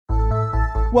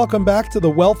Welcome back to the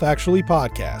Wealth Actually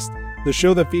podcast, the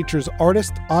show that features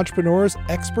artists, entrepreneurs,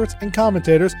 experts, and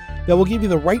commentators that will give you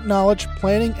the right knowledge,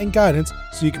 planning, and guidance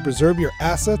so you can preserve your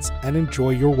assets and enjoy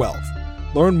your wealth.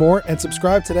 Learn more and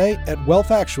subscribe today at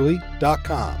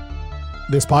wealthactually.com.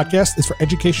 This podcast is for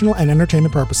educational and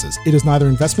entertainment purposes. It is neither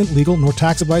investment, legal, nor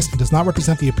tax advice and does not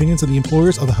represent the opinions of the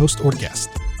employers of the host or guest.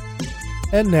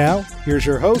 And now, here's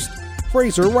your host,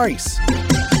 Fraser Rice.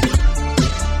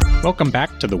 Welcome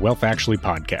back to the Wealth Actually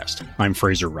podcast. I'm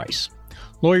Fraser Rice.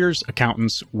 Lawyers,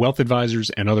 accountants, wealth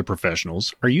advisors, and other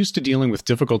professionals are used to dealing with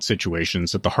difficult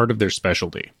situations at the heart of their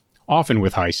specialty, often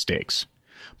with high stakes.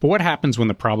 But what happens when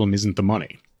the problem isn't the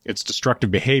money? It's destructive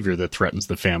behavior that threatens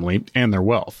the family and their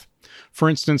wealth. For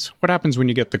instance, what happens when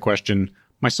you get the question,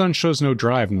 "My son shows no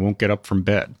drive and won't get up from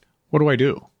bed. What do I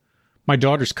do? My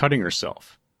daughter's cutting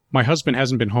herself. My husband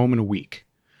hasn't been home in a week.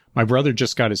 My brother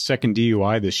just got his second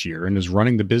DUI this year and is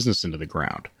running the business into the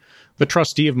ground. The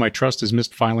trustee of my trust has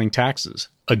missed filing taxes,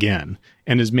 again,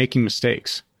 and is making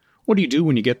mistakes. What do you do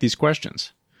when you get these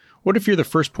questions? What if you're the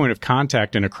first point of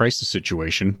contact in a crisis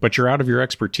situation, but you're out of your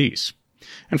expertise?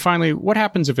 And finally, what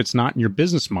happens if it's not in your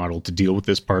business model to deal with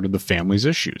this part of the family's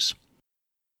issues?"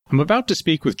 I'm about to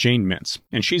speak with Jane MINTZ,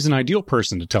 and she's an ideal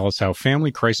person to tell us how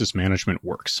family crisis management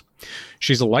works.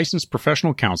 She's a licensed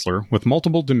professional counselor with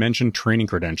multiple dimension training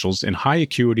credentials in high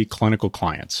acuity clinical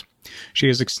clients. She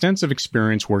has extensive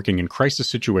experience working in crisis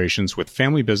situations with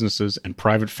family businesses and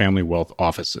private family wealth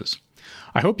offices.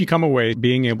 I hope you come away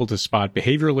being able to spot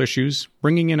behavioral issues,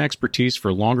 bringing in expertise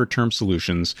for longer-term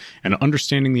solutions, and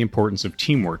understanding the importance of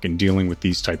teamwork in dealing with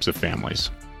these types of families.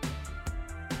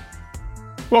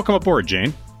 Welcome aboard,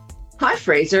 Jane. Hi,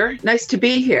 Fraser. Nice to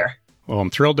be here. Well,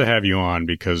 I'm thrilled to have you on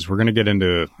because we're going to get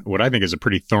into what I think is a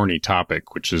pretty thorny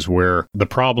topic, which is where the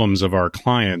problems of our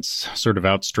clients sort of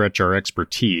outstretch our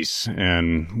expertise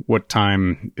and what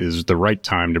time is the right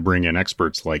time to bring in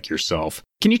experts like yourself.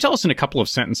 Can you tell us in a couple of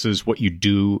sentences what you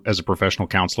do as a professional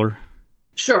counselor?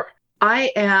 Sure.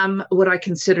 I am what I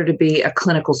consider to be a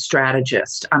clinical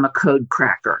strategist. I'm a code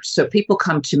cracker. So people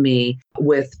come to me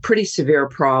with pretty severe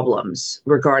problems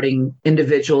regarding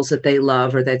individuals that they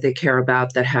love or that they care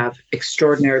about that have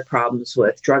extraordinary problems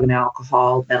with drug and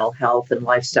alcohol, mental health, and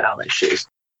lifestyle issues,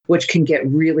 which can get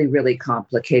really, really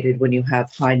complicated when you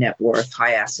have high net worth,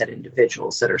 high asset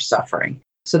individuals that are suffering.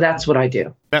 So that's what I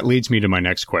do. That leads me to my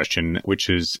next question, which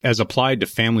is, as applied to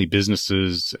family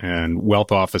businesses and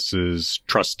wealth offices,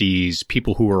 trustees,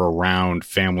 people who are around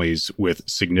families with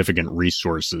significant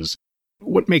resources,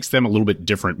 what makes them a little bit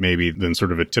different maybe than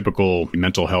sort of a typical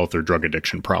mental health or drug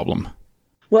addiction problem?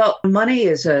 Well, money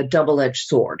is a double-edged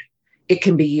sword. It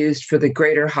can be used for the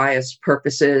greater, highest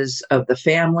purposes of the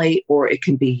family, or it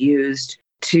can be used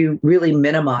to really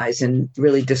minimize and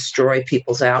really destroy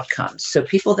people's outcomes. So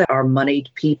people that are moneyed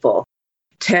people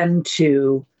tend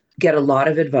to get a lot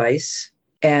of advice,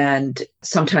 and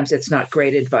sometimes it's not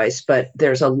great advice, but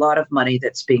there's a lot of money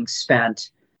that's being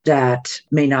spent that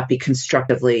may not be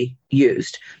constructively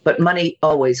used. But money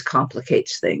always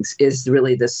complicates things, is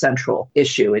really the central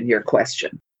issue in your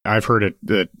question. I've heard it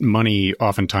that money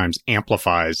oftentimes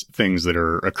amplifies things that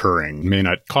are occurring. May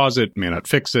not cause it, may not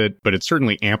fix it, but it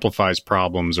certainly amplifies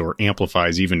problems or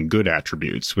amplifies even good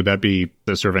attributes. Would that be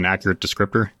the sort of an accurate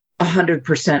descriptor?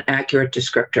 100% accurate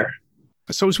descriptor.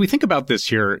 So as we think about this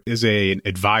here, as an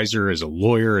advisor, as a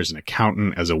lawyer, as an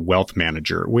accountant, as a wealth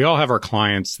manager, we all have our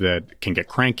clients that can get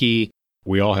cranky.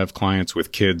 We all have clients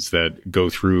with kids that go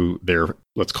through their,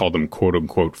 let's call them quote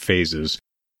unquote phases.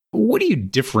 What do you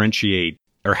differentiate,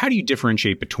 or how do you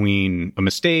differentiate between a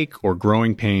mistake or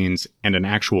growing pains and an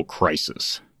actual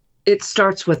crisis? It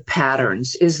starts with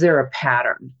patterns. Is there a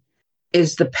pattern?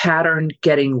 Is the pattern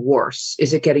getting worse?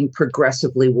 Is it getting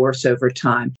progressively worse over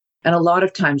time? And a lot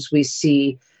of times we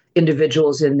see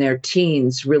individuals in their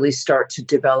teens really start to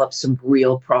develop some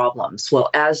real problems.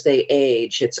 Well, as they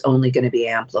age, it's only going to be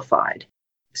amplified.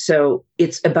 So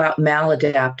it's about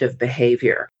maladaptive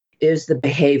behavior. Is the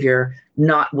behavior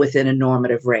not within a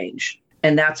normative range?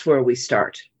 And that's where we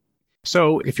start.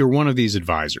 So if you're one of these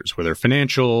advisors, whether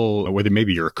financial, or whether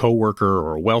maybe you're a coworker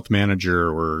or a wealth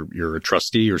manager or you're a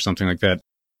trustee or something like that,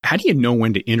 how do you know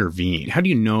when to intervene? How do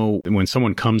you know when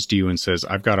someone comes to you and says,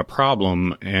 I've got a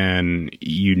problem, and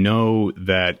you know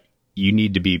that you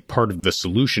need to be part of the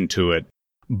solution to it,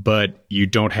 but you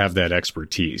don't have that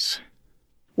expertise?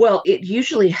 Well, it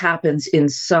usually happens in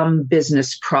some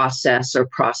business process or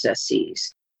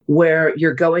processes where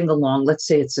you're going along. Let's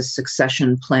say it's a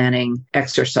succession planning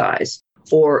exercise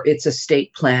or it's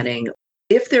estate planning.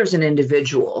 If there's an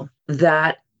individual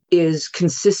that is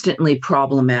consistently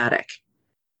problematic,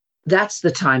 that's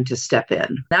the time to step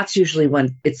in. That's usually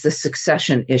when it's the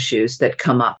succession issues that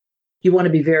come up. You want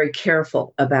to be very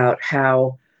careful about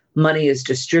how money is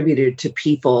distributed to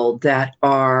people that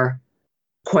are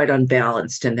quite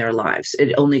unbalanced in their lives.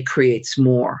 It only creates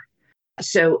more.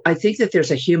 So I think that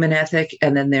there's a human ethic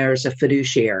and then there's a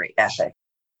fiduciary ethic.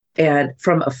 And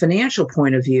from a financial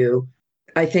point of view,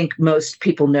 I think most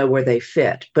people know where they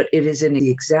fit, but it is in the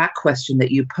exact question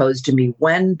that you posed to me.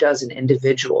 When does an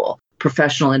individual,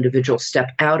 professional individual,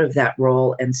 step out of that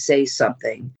role and say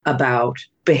something about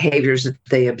behaviors that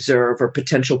they observe or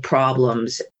potential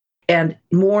problems? And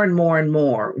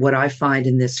more, what I find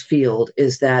in this field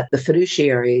is that the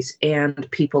fiduciaries and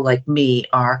people like me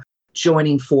are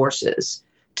joining forces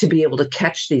to be able to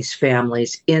catch these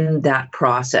families in that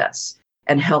process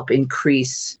and help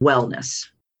increase wellness.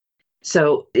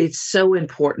 So it's so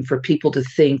important for people to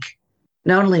think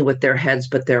not only with their heads,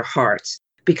 but their hearts,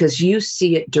 because you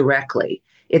see it directly.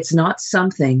 It's not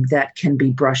something that can be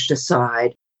brushed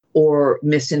aside or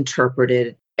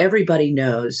misinterpreted. Everybody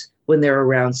knows when they're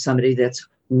around somebody that's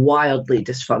wildly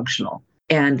dysfunctional,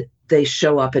 and they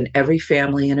show up in every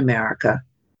family in America.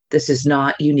 This is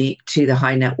not unique to the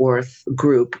high net worth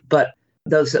group, but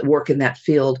those that work in that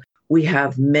field, we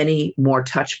have many more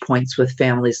touch points with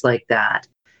families like that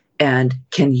and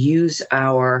can use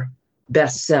our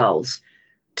best selves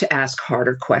to ask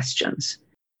harder questions.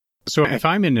 So if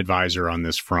I'm an advisor on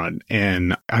this front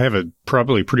and I have a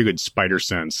probably pretty good spider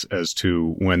sense as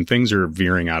to when things are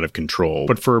veering out of control,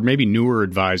 but for maybe newer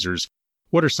advisors,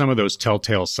 what are some of those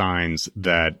telltale signs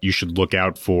that you should look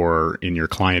out for in your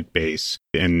client base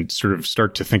and sort of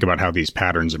start to think about how these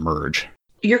patterns emerge?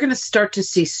 You're going to start to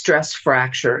see stress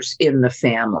fractures in the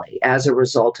family as a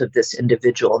result of this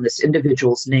individual. And this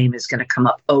individual's name is going to come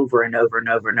up over and over and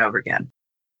over and over again.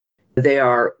 They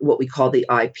are what we call the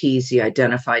IPs, the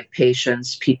identified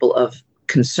patients, people of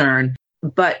concern.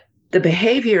 But the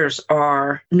behaviors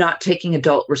are not taking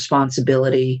adult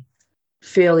responsibility,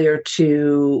 failure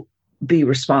to be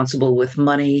responsible with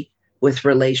money, with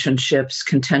relationships,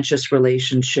 contentious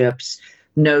relationships,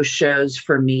 no-shows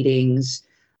for meetings,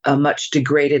 a much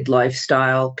degraded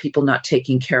lifestyle, people not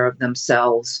taking care of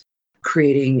themselves,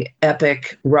 creating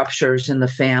epic ruptures in the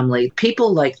family.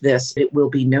 People like this, it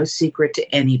will be no secret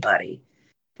to anybody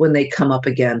when they come up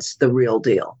against the real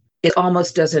deal. It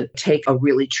almost doesn't take a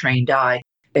really trained eye.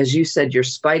 As you said, your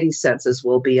spidey senses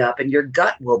will be up and your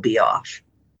gut will be off.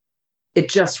 It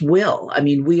just will. I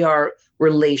mean, we are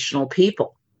relational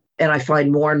people. And I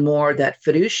find more and more that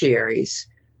fiduciaries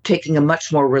taking a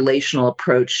much more relational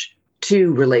approach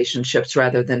to relationships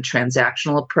rather than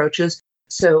transactional approaches.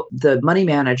 So the money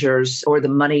managers or the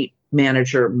money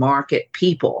manager market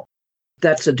people,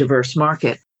 that's a diverse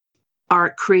market,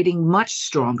 are creating much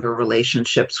stronger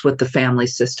relationships with the family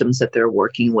systems that they're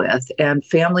working with. And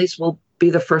families will be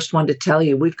the first one to tell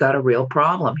you, we've got a real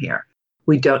problem here.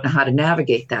 We don't know how to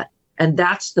navigate that. And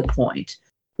that's the point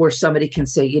where somebody can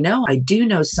say, you know, I do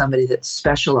know somebody that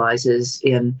specializes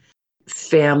in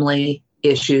family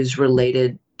issues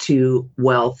related to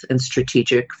wealth and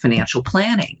strategic financial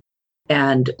planning.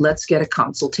 And let's get a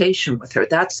consultation with her.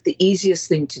 That's the easiest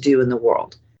thing to do in the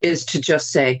world, is to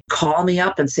just say, call me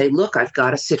up and say, look, I've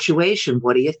got a situation.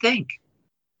 What do you think?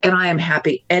 And I am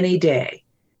happy any day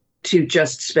to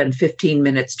just spend 15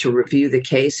 minutes to review the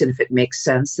case. And if it makes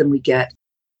sense, then we get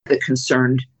the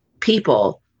concerned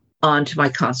people onto my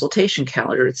consultation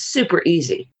calendar. It's super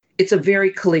easy. It's a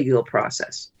very collegial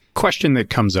process. Question that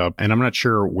comes up, and I'm not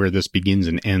sure where this begins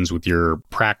and ends with your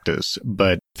practice,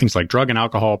 but things like drug and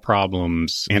alcohol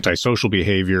problems, antisocial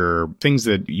behavior, things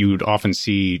that you'd often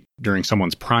see during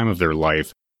someone's prime of their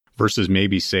life versus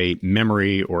maybe, say,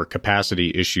 memory or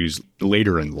capacity issues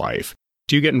later in life.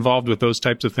 Do you get involved with those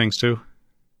types of things too?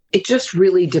 It just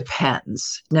really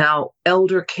depends. Now,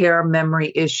 elder care,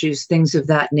 memory issues, things of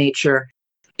that nature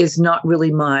is not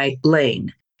really my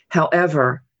lane.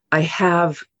 However, I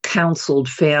have counseled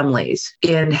families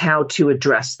in how to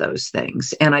address those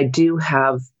things. And I do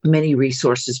have many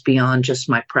resources beyond just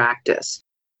my practice.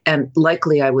 And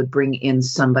likely I would bring in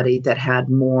somebody that had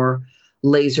more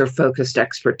laser-focused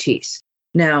expertise.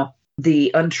 Now,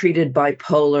 the untreated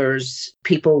bipolars,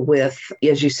 people with,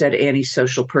 as you said,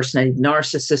 antisocial personality,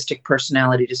 narcissistic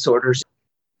personality disorders,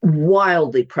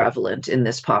 wildly prevalent in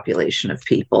this population of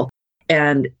people,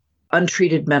 and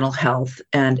untreated mental health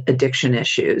and addiction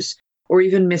issues, or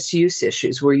even misuse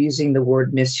issues. We're using the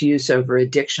word misuse over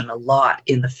addiction a lot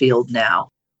in the field now,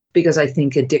 because I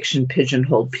think addiction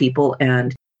pigeonholed people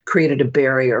and created a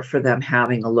barrier for them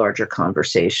having a larger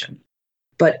conversation.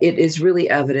 But it is really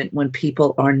evident when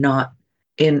people are not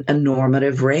in a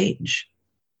normative range.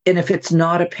 And if it's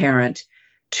not apparent,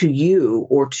 to you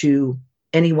or to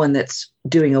anyone that's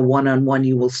doing a one-on-one,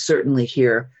 you will certainly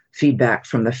hear feedback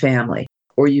from the family.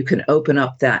 Or you can open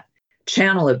up that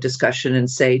channel of discussion and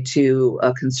say to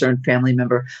a concerned family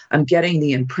member, I'm getting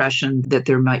the impression that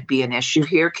there might be an issue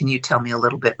here. Can you tell me a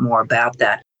little bit more about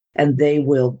that? And they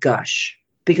will gush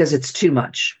because it's too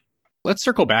much. Let's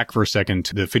circle back for a second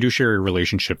to the fiduciary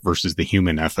relationship versus the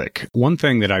human ethic. One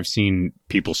thing that I've seen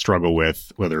people struggle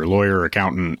with, whether lawyer,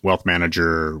 accountant, wealth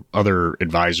manager, other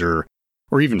advisor,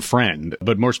 or even friend,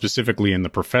 but more specifically in the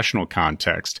professional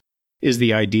context, is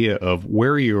the idea of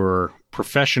where your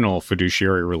professional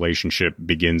fiduciary relationship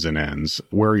begins and ends,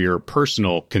 where your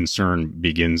personal concern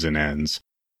begins and ends,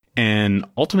 and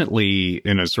ultimately,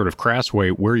 in a sort of crass way,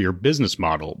 where your business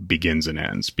model begins and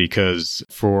ends. Because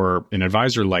for an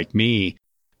advisor like me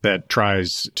that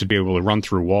tries to be able to run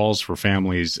through walls for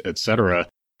families, et cetera,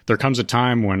 there comes a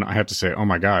time when I have to say, oh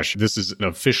my gosh, this is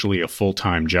officially a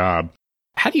full-time job.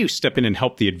 How do you step in and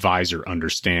help the advisor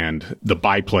understand the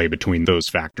byplay between those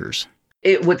factors?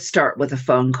 It would start with a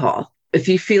phone call. If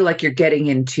you feel like you're getting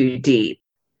in too deep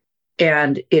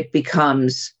and it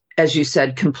becomes, as you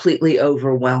said, completely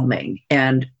overwhelming,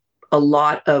 and a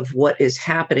lot of what is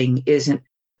happening isn't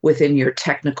within your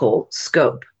technical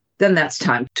scope, then that's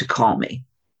time to call me.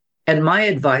 And my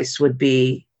advice would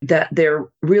be that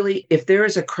if there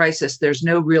is a crisis, there's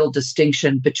no real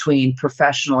distinction between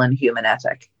professional and human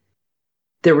ethic.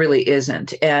 There really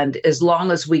isn't. And as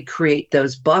long as we create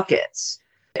those buckets,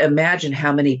 imagine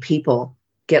how many people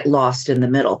get lost in the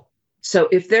middle. So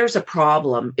if there's a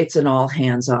problem, it's an all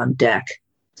hands on deck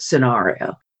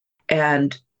scenario.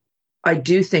 And I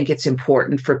do think it's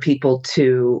important for people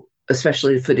to,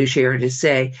 especially the fiduciary, to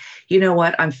say, you know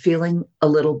what, I'm feeling a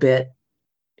little bit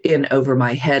in over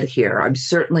my head here. I'm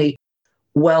certainly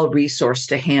well resourced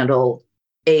to handle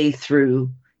A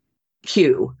through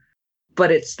Q,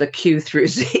 but it's the Q through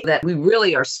Z that we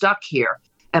really are stuck here.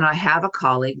 And I have a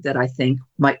colleague that I think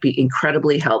might be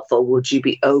incredibly helpful. Would you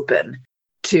be open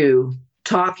to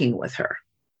talking with her?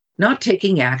 Not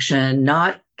taking action,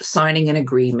 not signing an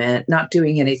agreement, not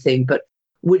doing anything, but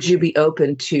would you be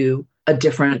open to a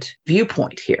different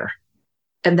viewpoint here?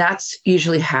 And that's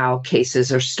usually how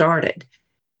cases are started,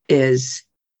 is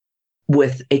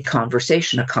with a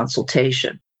conversation, a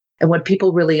consultation. And when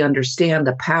people really understand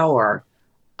the power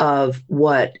of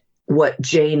what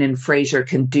Jane and Fraser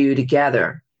can do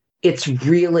together, it's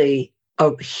really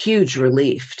a huge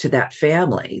relief to that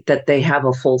family that they have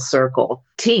a full circle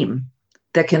team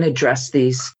that can address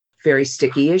these very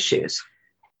sticky issues.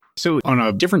 So on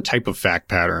a different type of fact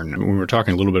pattern, when we're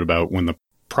talking a little bit about when the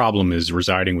problem is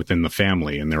residing within the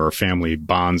family and there are family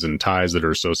bonds and ties that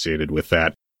are associated with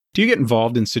that, do you get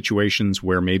involved in situations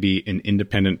where maybe an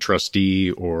independent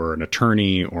trustee or an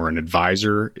attorney or an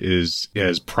advisor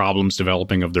has problems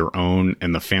developing of their own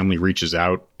and the family reaches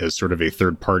out as sort of a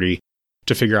third party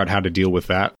to figure out how to deal with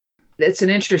that? It's an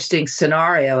interesting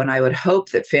scenario, and I would hope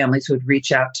that families would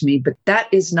reach out to me, but that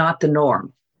is not the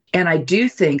norm. And I do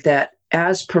think that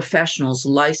as professionals,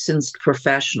 licensed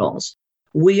professionals,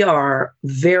 we are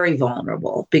very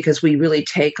vulnerable because we really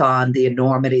take on the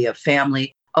enormity of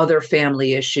other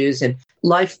family issues, and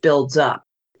life builds up.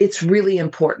 It's really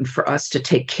important for us to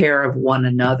take care of one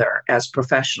another as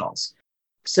professionals.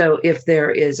 So if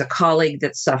there is a colleague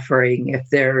that's suffering, if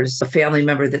there's a family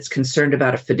member that's concerned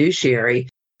about a fiduciary,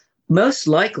 most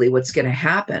likely what's going to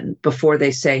happen before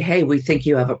they say, hey, we think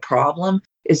you have a problem,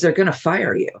 is they're going to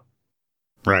fire you.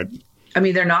 Right. I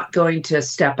mean, they're not going to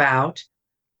step out,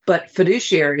 but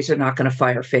fiduciaries are not going to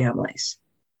fire families.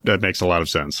 That makes a lot of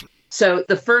sense. So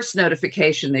the first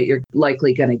notification that you're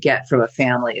likely going to get from a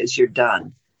family is you're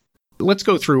done. Let's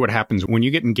go through what happens when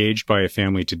you get engaged by a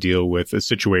family to deal with a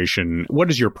situation. What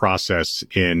is your process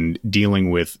in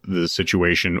dealing with the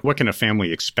situation? What can a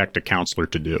family expect a counselor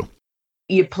to do?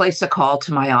 You place a call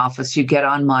to my office. You get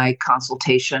on my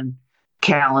consultation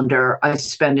calendar. I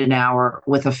spend an hour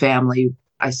with a family.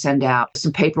 I send out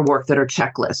some paperwork that are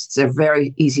checklists. They're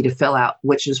very easy to fill out,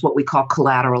 which is what we call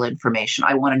collateral information.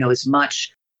 I want to know as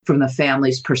much from the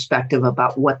family's perspective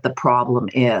about what the problem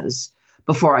is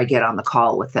before I get on the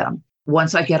call with them.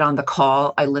 Once I get on the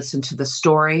call, I listen to the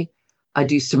story. I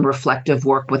do some reflective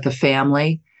work with the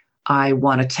family. I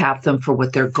want to tap them for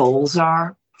what their goals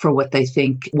are, for what they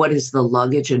think, what is the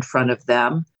luggage in front of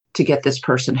them to get this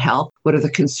person help? What are the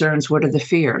concerns? What are the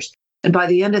fears? And by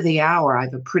the end of the hour, I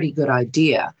have a pretty good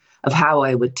idea of how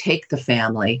I would take the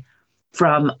family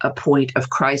from a point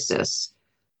of crisis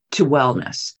to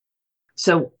wellness.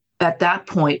 So at that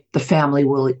point, the family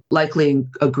will likely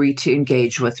agree to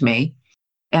engage with me.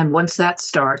 And once that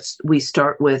starts, we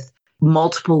start with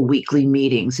multiple weekly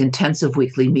meetings, intensive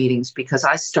weekly meetings, because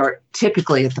I start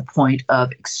typically at the point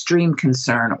of extreme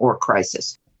concern or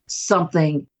crisis.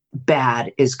 Something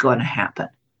bad is going to happen.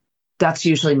 That's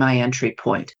usually my entry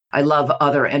point. I love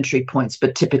other entry points,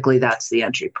 but typically that's the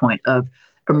entry point of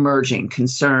emerging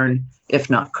concern, if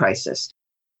not crisis.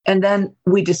 And then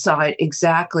we decide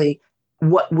exactly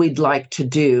what we'd like to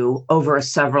do over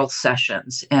several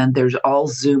sessions. And there's all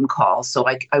Zoom calls. So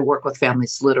I work with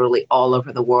families literally all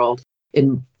over the world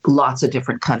in lots of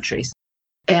different countries.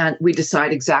 And we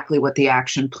decide exactly what the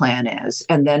action plan is.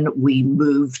 And then we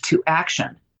move to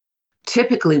action.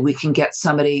 Typically, we can get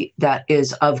somebody that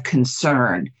is of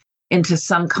concern into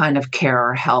some kind of care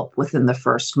or help within the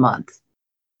first month.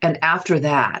 And after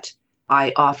that,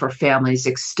 I offer families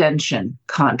extension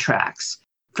contracts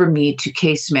for me to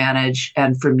case manage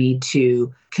and for me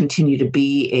to continue to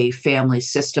be a family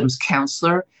systems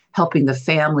counselor, helping the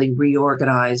family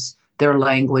reorganize their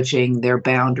languaging, their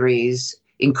boundaries,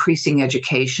 increasing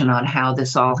education on how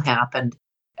this all happened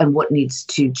and what needs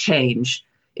to change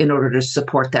in order to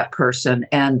support that person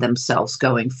and themselves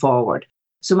going forward.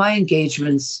 So my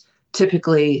engagements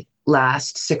typically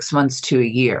last 6 months to a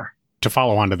year. To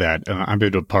follow on to that, I've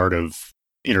been a part of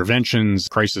interventions,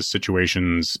 crisis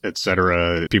situations, et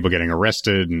cetera, people getting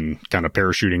arrested and kind of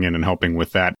parachuting in and helping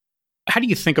with that. How do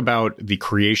you think about the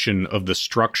creation of the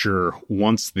structure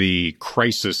once the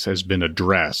crisis has been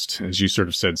addressed? As you sort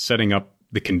of said, setting up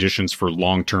the conditions for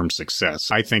long-term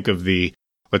success. I think of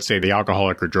let's say the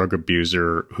alcoholic or drug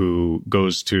abuser who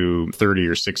goes to 30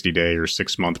 or 60 day or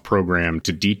 6-month program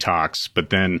to detox,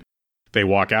 but then they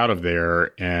walk out of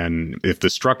there, and if the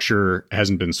structure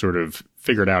hasn't been sort of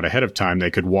figured out ahead of time,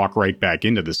 they could walk right back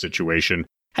into the situation.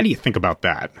 How do you think about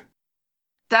that?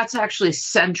 That's actually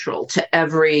central to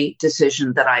every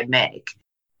decision that I make.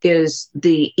 Is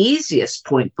the easiest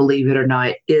point, believe it or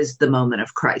not, is the moment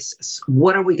of crisis.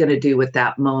 What are we going to do with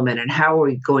that moment, and how are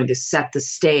we going to set the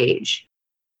stage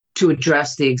to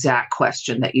address the exact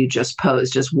question that you just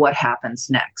posed, is what happens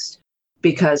next?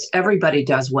 Because everybody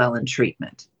does well in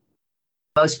treatment.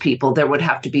 Most people, there would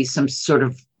have to be some sort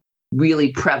of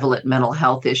really prevalent mental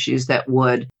health issues that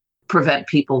would prevent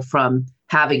people from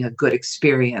having a good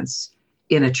experience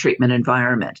in a treatment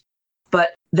environment.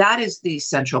 But that is the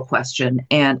central question.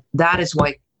 And that is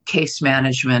why case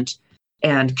management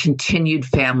and continued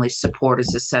family support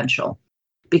is essential.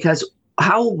 Because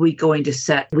how are we going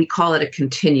to we call it a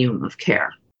continuum of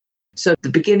care. So the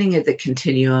beginning of the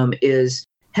continuum is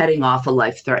heading off a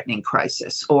life-threatening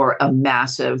crisis or a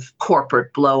massive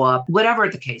corporate blow-up, whatever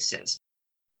the case is.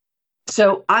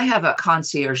 So I have a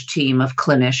concierge team of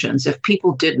clinicians. If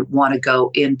people didn't want to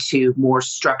go into more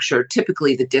structure,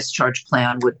 typically the discharge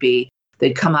plan would be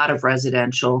they'd come out of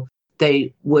residential,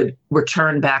 they would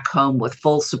return back home with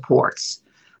full supports,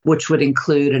 which would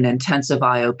include an intensive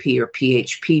IOP or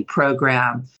PHP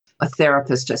program, a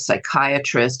therapist, a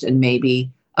psychiatrist, and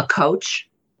maybe a coach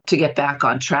to get back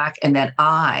on track. And then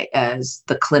I, as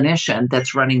the clinician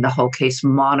that's running the whole case,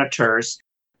 monitors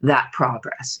that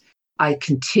progress. I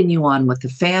continue on with the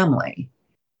family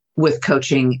with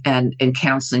coaching and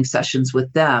counseling sessions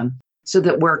with them so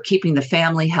that we're keeping the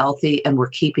family healthy and we're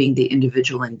keeping the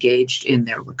individual engaged in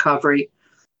their recovery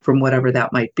from whatever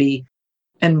that might be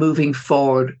and moving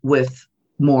forward with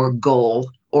more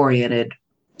goal-oriented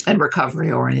and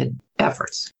recovery-oriented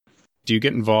efforts. Do you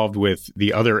get involved with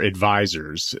the other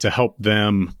advisors to help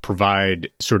them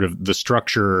provide sort of the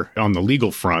structure on the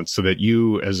legal front so that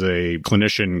you as a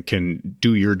clinician can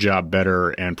do your job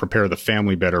better and prepare the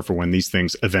family better for when these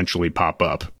things eventually pop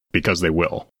up, because they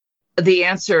will? The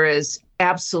answer is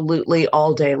absolutely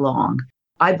all day long.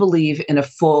 I believe in a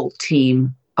full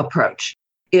team approach.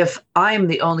 If I'm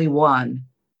the only one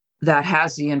that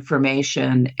has the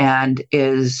information and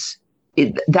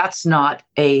that's not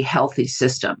a healthy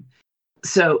system.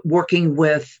 So working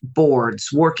with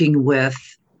boards, working with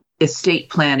estate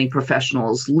planning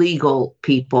professionals, legal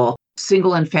people,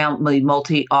 single and family,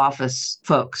 multi-office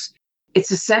folks, it's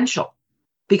essential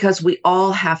because we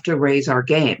all have to raise our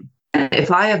game. And if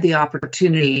I have the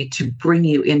opportunity to bring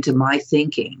you into my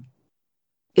thinking,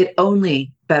 it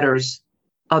only betters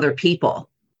other people.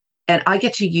 And I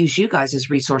get to use you guys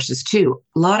as resources too.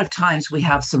 A lot of times we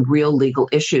have some real legal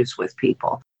issues with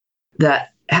people that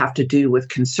have to do with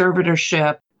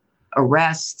conservatorship,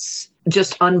 arrests,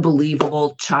 just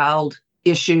unbelievable child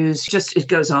issues, just it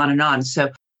goes on and on.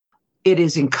 So it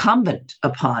is incumbent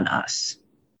upon us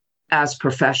as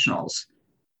professionals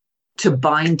to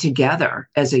bind together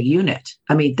as a unit.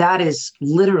 I mean, that is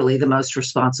literally the most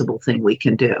responsible thing we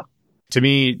can do. To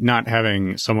me, not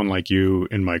having someone like you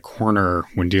in my corner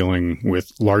when dealing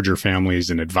with larger families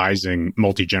and advising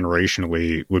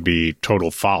multi-generationally would be total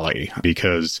folly,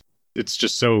 because it's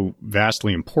just so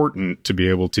vastly important to be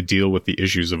able to deal with the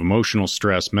issues of emotional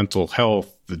stress, mental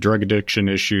health, the drug addiction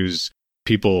issues,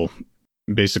 people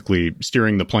basically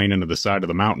steering the plane into the side of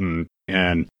the mountain.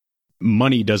 And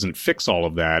money doesn't fix all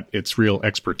of that. It's real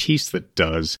expertise that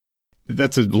does.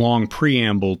 That's a long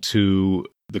preamble to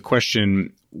the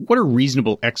question, what are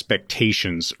reasonable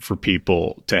expectations for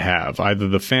people to have, either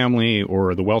the family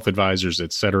or the wealth advisors,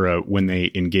 et cetera, when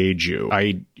they engage you?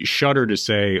 I shudder to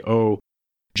say, oh,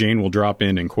 Jane will drop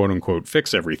in and quote unquote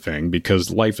fix everything,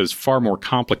 because life is far more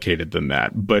complicated than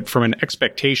that. But from an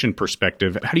expectation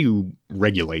perspective, how do you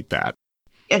regulate that?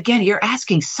 Again, you're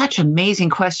asking such amazing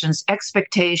questions.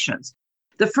 Expectations.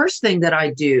 The first thing that I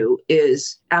do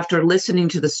is, after listening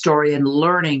to the story and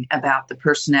learning about the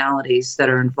personalities that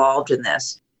are involved in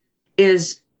this,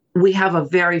 is we have a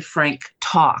very frank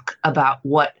talk about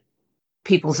what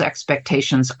people's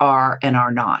expectations are and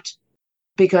are not.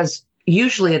 Because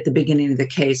usually at the beginning of the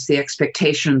case, the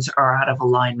expectations are out of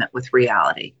alignment with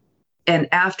reality. And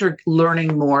after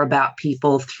learning more about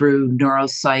people through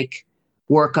neuropsych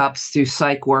workups, through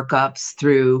psych workups,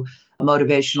 through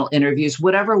motivational interviews,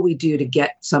 whatever we do to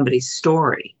get somebody's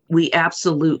story, we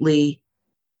absolutely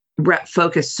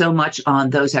focus so much on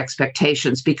those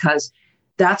expectations, because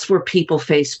that's where people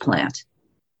face plant.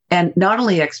 And not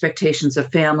only expectations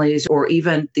of families or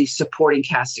even the supporting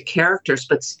cast of characters,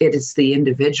 but it is the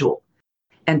individual.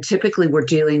 And typically we're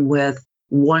dealing with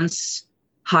once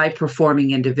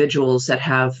high-performing individuals that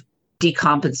have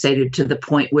decompensated to the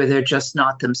point where they're just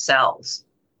not themselves.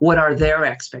 What are their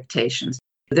expectations?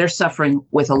 They're suffering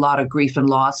with a lot of grief and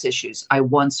loss issues. I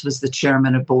once was the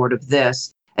chairman of board of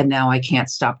this, and now I can't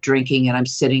stop drinking, and I'm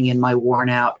sitting in my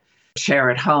worn-out chair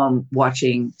at home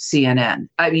watching CNN.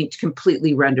 I mean,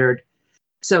 completely rendered.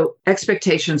 So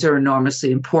expectations are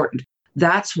enormously important.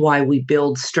 That's why we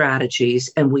build strategies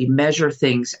and we measure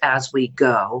things as we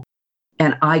go.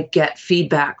 And I get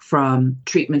feedback from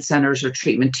treatment centers or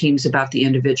treatment teams about the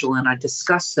individual, and I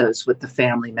discuss those with the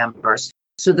family members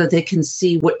so that they can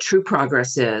see what true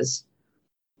progress is,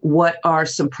 what are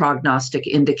some prognostic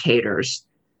indicators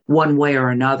one way or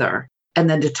another, and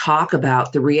then to talk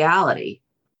about the reality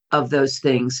of those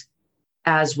things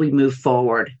as we move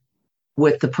forward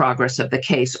with the progress of the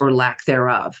case or lack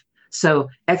thereof. So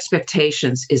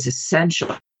expectations is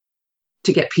essential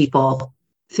to get people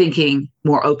thinking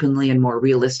more openly and more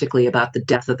realistically about the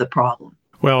depth of the problem.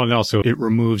 Well, and also it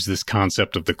removes this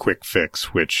concept of the quick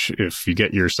fix, which if you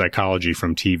get your psychology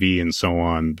from TV and so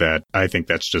on, that I think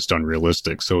that's just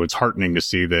unrealistic. So it's heartening to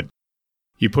see that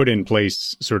you put in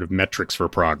place sort of metrics for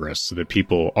progress so that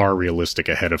people are realistic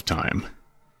ahead of time.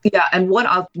 Yeah. And what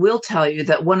I will tell you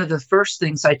that one of the first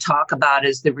things I talk about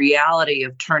is the reality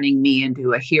of turning me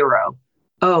into a hero.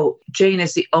 Oh, Jane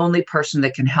is the only person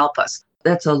that can help us.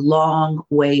 That's a long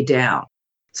way down.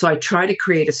 So I try to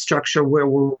create a structure where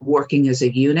we're working as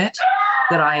a unit,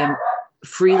 that I am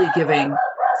freely giving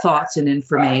thoughts and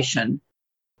information,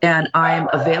 and I am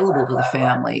available to the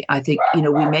family. I think,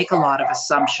 we make a lot of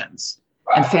assumptions,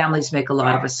 and families make a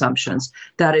lot of assumptions.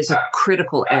 That is a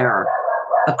critical error.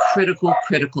 A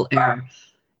critical error.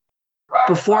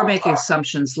 Before making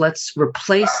assumptions, let's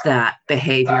replace that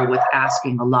behavior with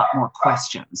asking a lot more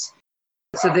questions.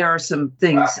 So there are some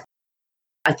things.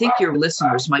 I think your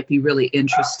listeners might be really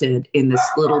interested in this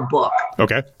little book.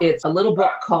 Okay. It's a little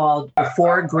book called The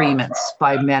Four Agreements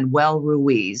by Manuel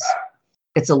Ruiz.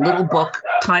 It's a little book,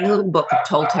 tiny little book of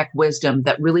Toltec wisdom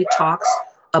that really talks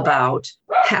about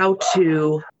how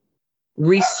to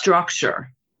restructure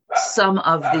some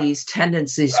of these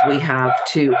tendencies we have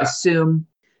to assume,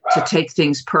 to take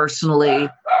things personally,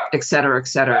 et cetera, et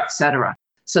cetera, et cetera.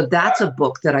 So that's a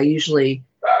book that I usually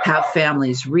have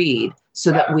families read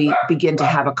so that we begin to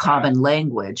have a common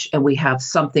language and we have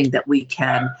something that we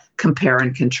can compare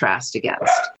and contrast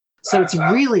against. So it's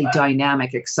really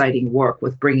dynamic, exciting work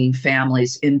with bringing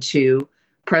families into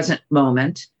present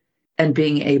moment and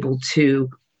being able to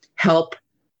help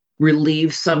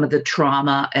relieve some of the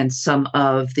trauma and some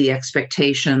of the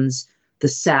expectations, the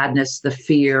sadness, the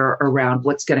fear around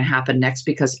what's going to happen next,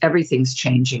 because everything's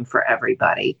changing for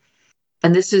everybody.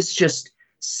 And this is just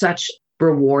such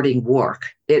rewarding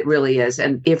work. It really is.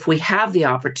 And if we have the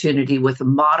opportunity with a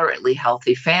moderately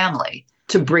healthy family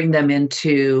to bring them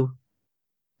into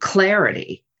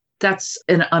clarity, that's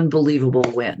an unbelievable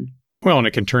win. Well, and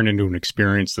it can turn into an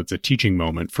experience that's a teaching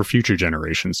moment for future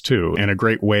generations, too, and a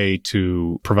great way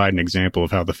to provide an example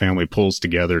of how the family pulls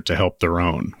together to help their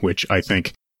own, which I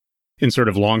think in sort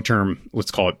of long-term,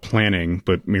 let's call it planning,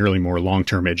 but merely more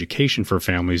long-term education for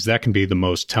families, that can be the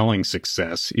most telling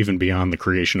success, even beyond the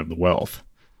creation of the wealth.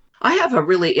 I have a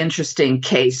really interesting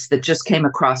case that just came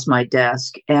across my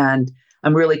desk, and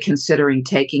I'm really considering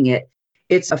taking it.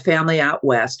 It's a family out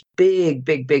west,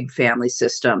 big family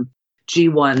system,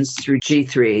 G1s through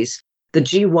G3s. The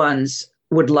G1s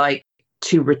would like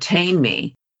to retain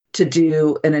me to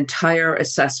do an entire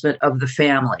assessment of the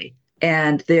family.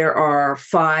 And there are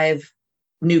 5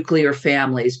 nuclear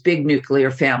families, big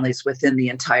nuclear families within the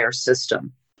entire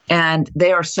system. And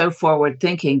they are so forward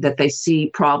thinking that they see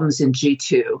problems in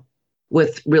G2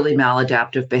 with really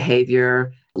maladaptive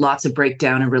behavior, lots of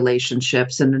breakdown in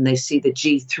relationships. And then they see the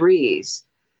G3s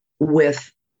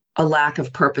with a lack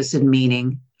of purpose and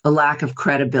meaning, a lack of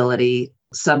credibility,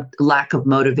 some lack of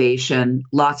motivation,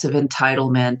 lots of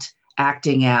entitlement,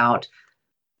 acting out,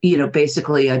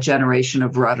 basically a generation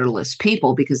of rudderless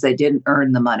people because they didn't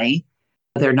earn the money.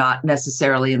 They're not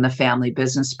necessarily in the family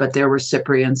business, but they're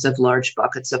recipients of large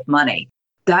buckets of money.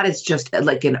 That is just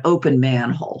like an open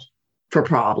manhole for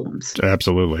problems.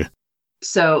 Absolutely.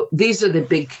 So these are the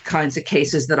big kinds of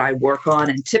cases that I work on.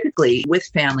 And typically with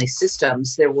family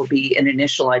systems, there will be an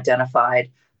initial identified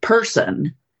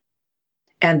person.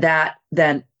 And that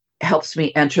then helps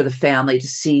me enter the family to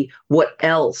see what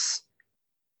else.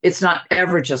 It's not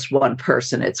ever just one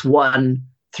person. It's 1,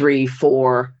 3,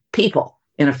 4 people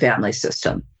in a family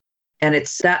system. And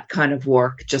it's that kind of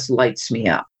work just lights me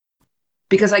up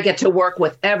because I get to work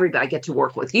with everybody. I get to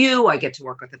work with you. I get to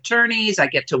work with attorneys. I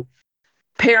get to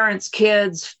parents,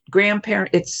 kids,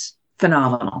 grandparents. It's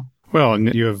phenomenal. Well,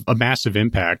 and you have a massive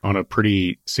impact on a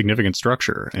pretty significant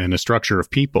structure and a structure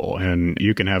of people. And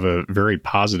you can have a very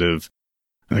positive,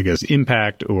 I guess,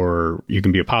 impact, or you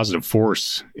can be a positive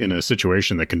force in a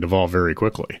situation that can devolve very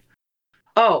quickly.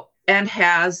 Oh, and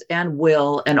has and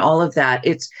will and all of that.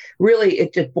 It's really,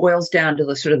 it boils down to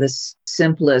the sort of the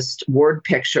simplest word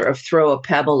picture of throw a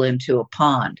pebble into a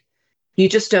pond. You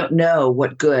just don't know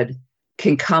what good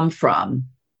can come from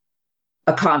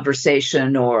a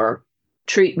conversation or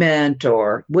treatment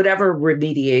or whatever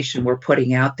remediation we're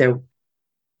putting out there.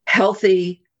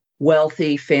 Healthy,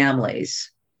 wealthy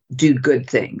families do good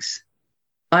things.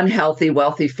 Unhealthy,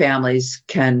 wealthy families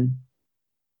can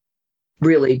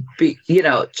really be,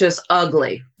 just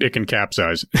ugly. It can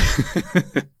capsize.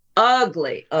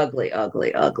 Ugly.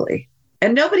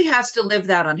 And nobody has to live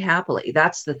that unhappily.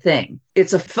 That's the thing.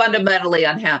 It's a fundamentally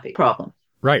unhappy problem.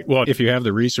 Right. Well, if you have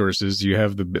the resources, you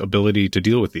have the ability to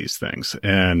deal with these things.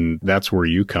 And that's where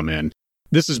you come in.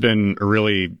 This has been a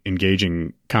really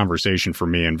engaging conversation for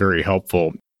me and very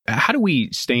helpful. How do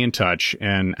we stay in touch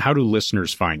and how do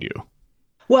listeners find you?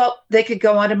 Well, they could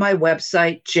go onto my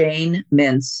website,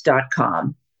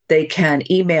 janemintz.com. They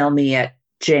can email me at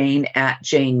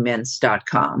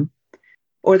jane@janemintz.com.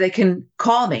 Or they can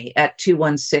call me at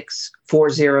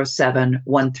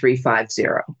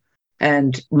 216-407-1350.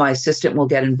 And my assistant will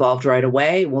get involved right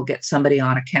away. We'll get somebody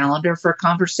on a calendar for a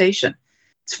conversation.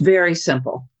 It's very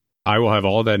simple. I will have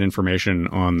all that information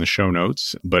on the show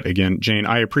notes. But again, Jane,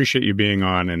 I appreciate you being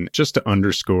on. And just to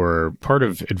underscore, part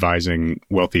of advising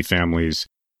wealthy families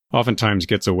oftentimes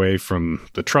gets away from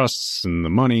the trusts and the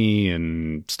money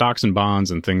and stocks and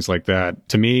bonds and things like that.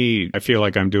 To me, I feel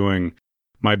like I'm doing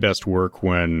my best work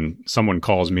when someone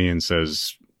calls me and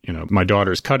says, my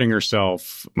daughter's cutting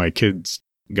herself, my kid's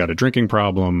got a drinking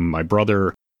problem, my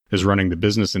brother is running the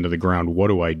business into the ground. What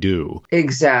do I do?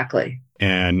 Exactly.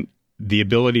 And the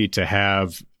ability to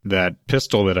have that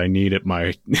pistol that I need at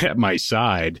my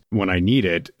side when I need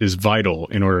it is vital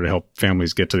in order to help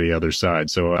families get to the other side.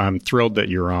 So I'm thrilled that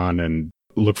you're on and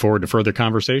look forward to further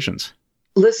conversations.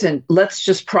 Listen, let's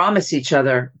just promise each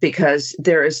other, because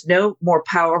there is no more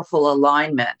powerful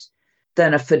alignment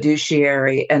than a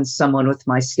fiduciary and someone with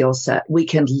my skill set. We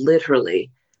can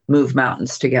literally move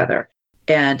mountains together.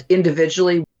 And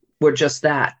individually, we're just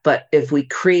that. But if we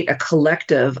create a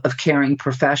collective of caring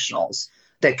professionals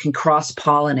that can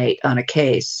cross-pollinate on a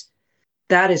case,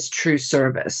 that is true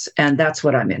service. And that's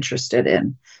what I'm interested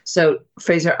in. So,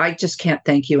 Fraser, I just can't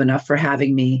thank you enough for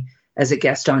having me as a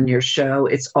guest on your show.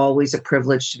 It's always a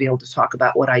privilege to be able to talk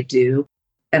about what I do.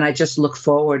 And I just look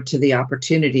forward to the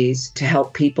opportunities to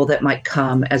help people that might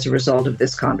come as a result of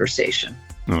this conversation.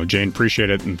 Oh, Jane, appreciate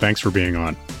it. And thanks for being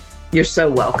on. You're so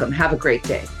welcome. Have a great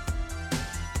day.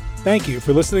 Thank you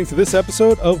for listening to this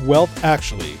episode of Wealth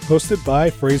Actually, hosted by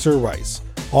Fraser Rice,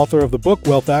 author of the book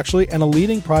Wealth Actually and a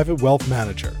leading private wealth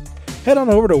manager. Head on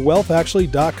over to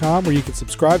wealthactually.com where you can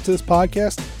subscribe to this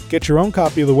podcast, get your own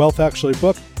copy of the Wealth Actually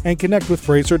book, and connect with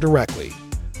Fraser directly.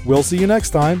 We'll see you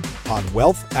next time on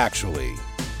Wealth Actually.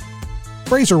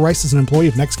 Fraser Rice is an employee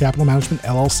of Next Capital Management,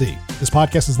 LLC. This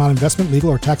podcast is not investment, legal,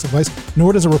 or tax advice,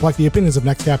 nor does it reflect the opinions of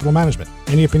Next Capital Management.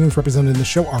 Any opinions represented in the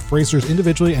show are Fraser's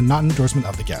individually and not an endorsement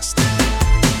of the guest.